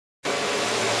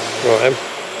Right then.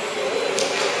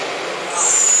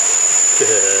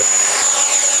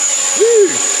 Woo!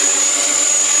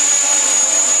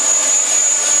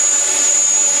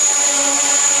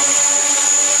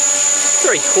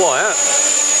 Very quiet.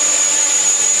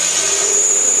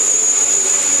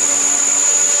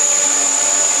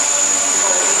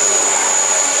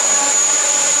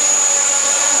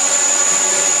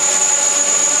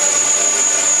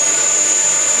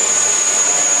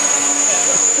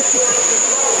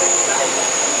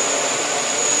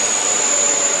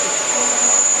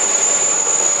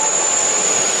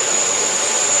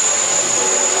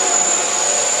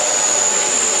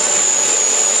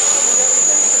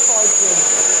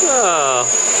 Ah,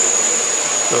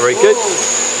 not very good.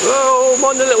 Oh,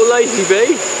 mind the little lazy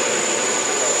bee.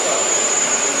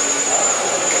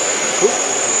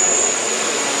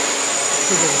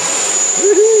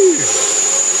 Woohoo!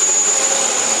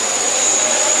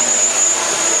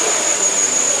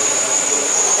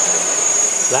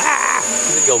 Ah,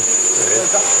 where's it gone? There it is.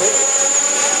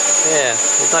 Yeah,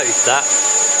 I noticed that.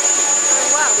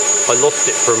 I lost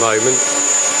it for a moment.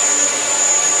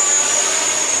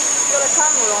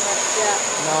 Camera on it, yeah.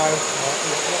 No, not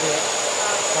yet.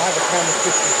 I have a camera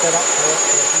system set up for it,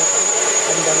 but I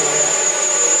haven't done it yet.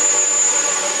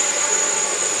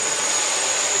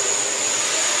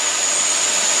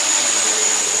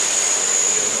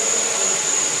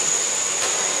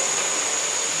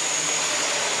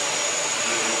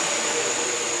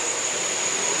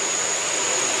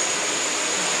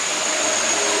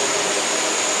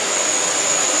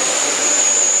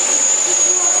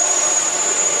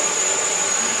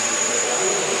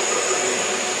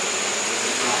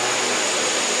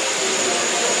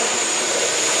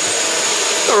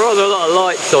 Got rather a lot of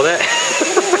lights on it.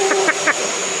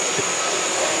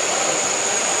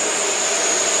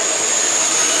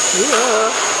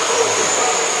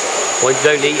 Well,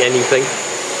 don't eat anything.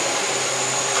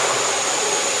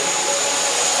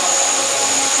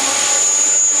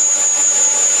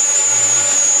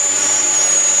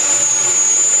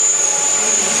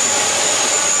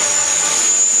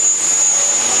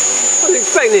 I was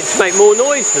expecting it to make more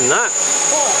noise than that.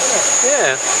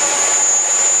 Yeah.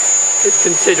 Just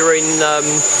considering how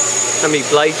many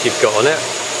blades you've got on it.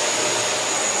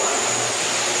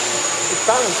 It's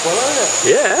balanced well, isn't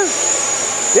it? Yeah.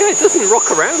 Yeah, it doesn't rock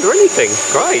around or anything.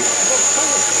 Great.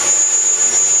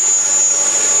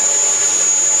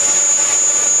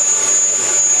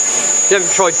 You haven't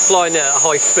tried flying it at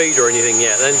high speed or anything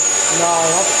yet then? No,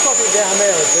 I've got it down there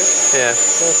a bit. Yeah.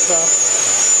 But,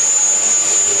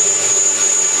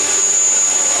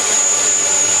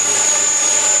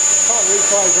 can't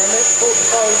reprogram it. Got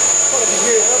the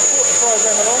computer, brought the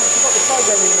program along, forgot the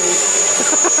programming lead.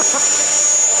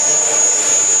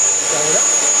 Going up.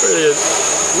 Brilliant.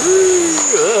 Woo,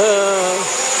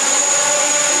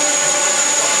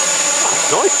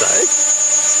 That's nice, that is.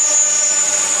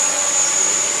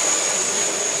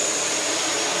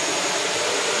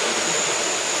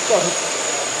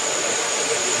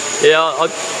 Yeah,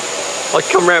 I'd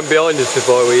come round behind us if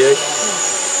I were you.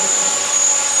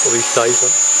 Probably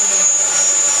safer.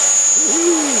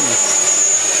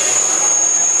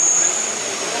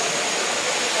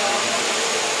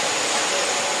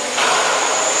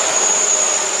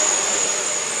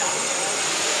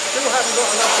 Still haven't got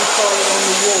enough inside on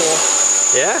the wall.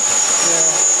 Yeah? Yeah.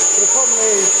 But the problem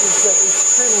is that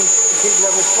it's trimmed to keep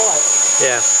level flight.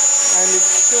 Yeah. And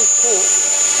it's still caught.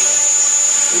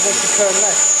 It wants to turn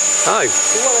left. Oh.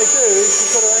 So what they do is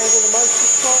you've got to angle the motor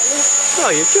slightly.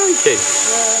 Oh, you're joking.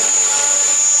 Yeah.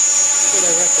 That's what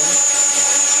they reckon.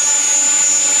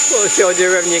 What was the idea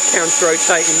of having your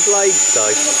counter-rotating blades though?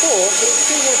 I thought, but it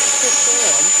still wants to twist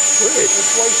around. Weird.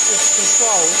 It's wasted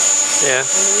control Yeah. on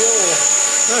the yaw.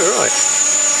 Oh, right.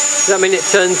 Does that mean it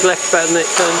turns left better than it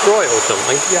turns right or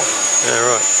something? Yeah.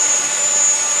 Oh, right.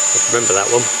 I remember that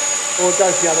one. Or it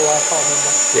goes the other way, I can't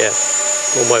remember. Yeah.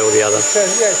 One way or the other. It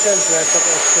turns left, I've got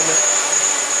to trim it.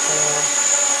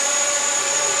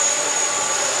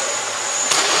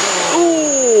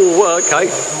 Oh, well, okay.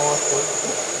 That's my fault.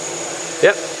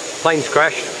 Yep, plane's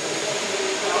crashed.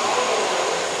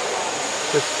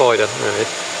 The spider, there it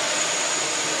is.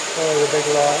 Oh, the big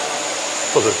light.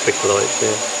 Oh, the big lights,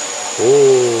 yeah.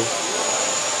 Oh.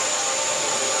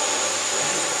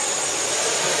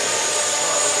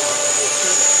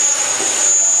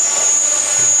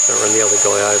 Don't run the other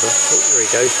guy over. Oh, there he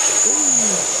goes.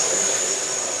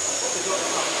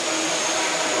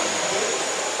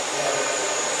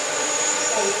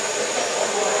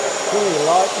 Really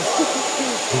light.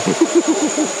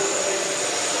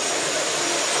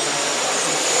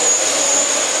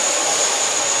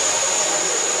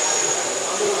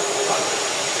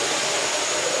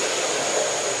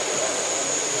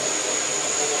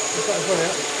 was on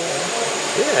it.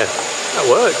 Yeah, that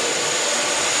works.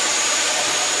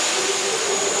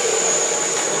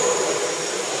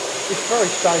 It's very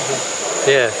stable.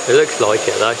 Yeah, it looks like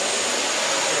it though.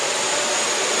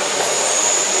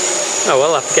 Oh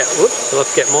well, I'll have to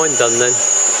get mine done then.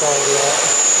 So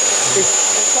it's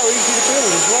so easy to build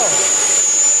as well.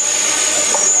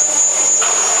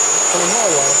 Coming my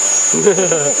way.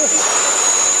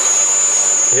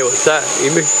 Yeah, what's that?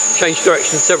 You changed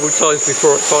direction several times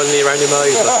before I finally ran him over.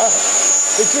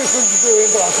 It's just what you're doing,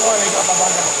 but I finally got my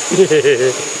bugger.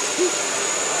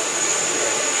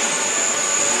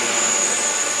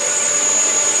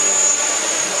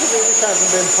 This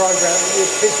hasn't been programmed, the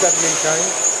kids haven't been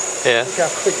changed. Yeah. Look how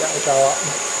quick that will go up.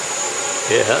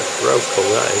 Yeah, that's real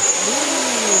cool, that is.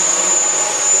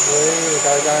 There we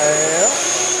go down.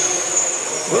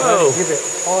 Whoa. Give it a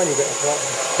tiny bit of throttle.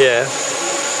 Yeah.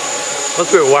 That's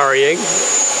a bit worrying.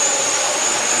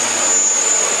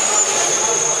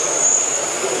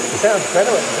 It sounds better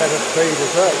at better speed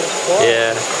as well. It's quiet.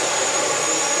 Yeah.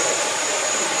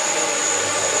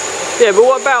 Yeah, but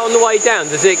what about on the way down?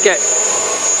 Does it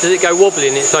go wobbly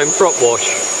in its own prop wash?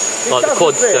 Like the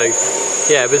quads do?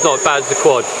 Yeah, but it's not as bad as the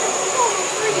quad.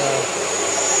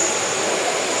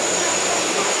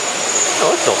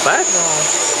 Oh, that's not bad. No.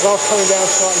 Well, I was coming down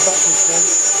slightly backwards then.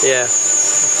 Yeah.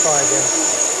 Let's try again.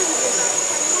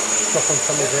 Drop on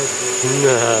somebody's head.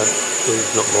 Nah, it's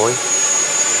not mine.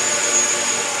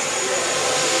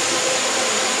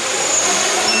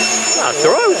 That's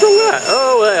alright, what's wrong with that?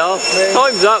 Oh, there you are. Yeah.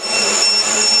 Time's up.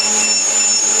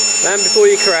 Man, before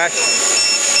you crash.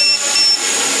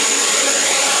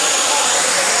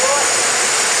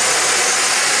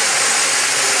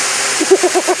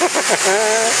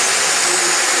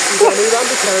 You don't need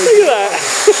undercarriage. Look at that.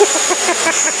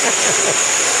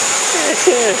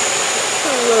 Yeah. I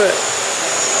love it.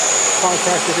 Can't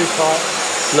crash it this tight.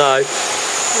 No. The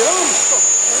alarm's stopped.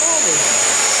 Alarming.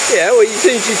 Yeah, well, as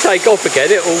soon as you take off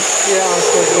again, it'll Yeah, I'm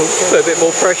sure. put a bit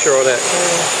more pressure on it.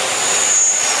 Yeah.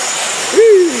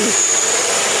 Woo.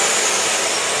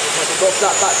 Have you got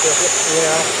that back there?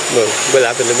 Yeah. Well, we'll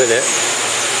have in a minute.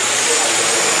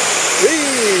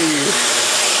 Whee!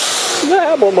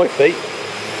 Now I'm on my feet.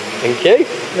 Thank you.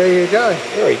 There you go.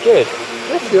 Very good.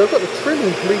 Actually, I've got the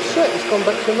trimming reset. It's gone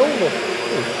back to normal.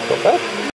 Not bad.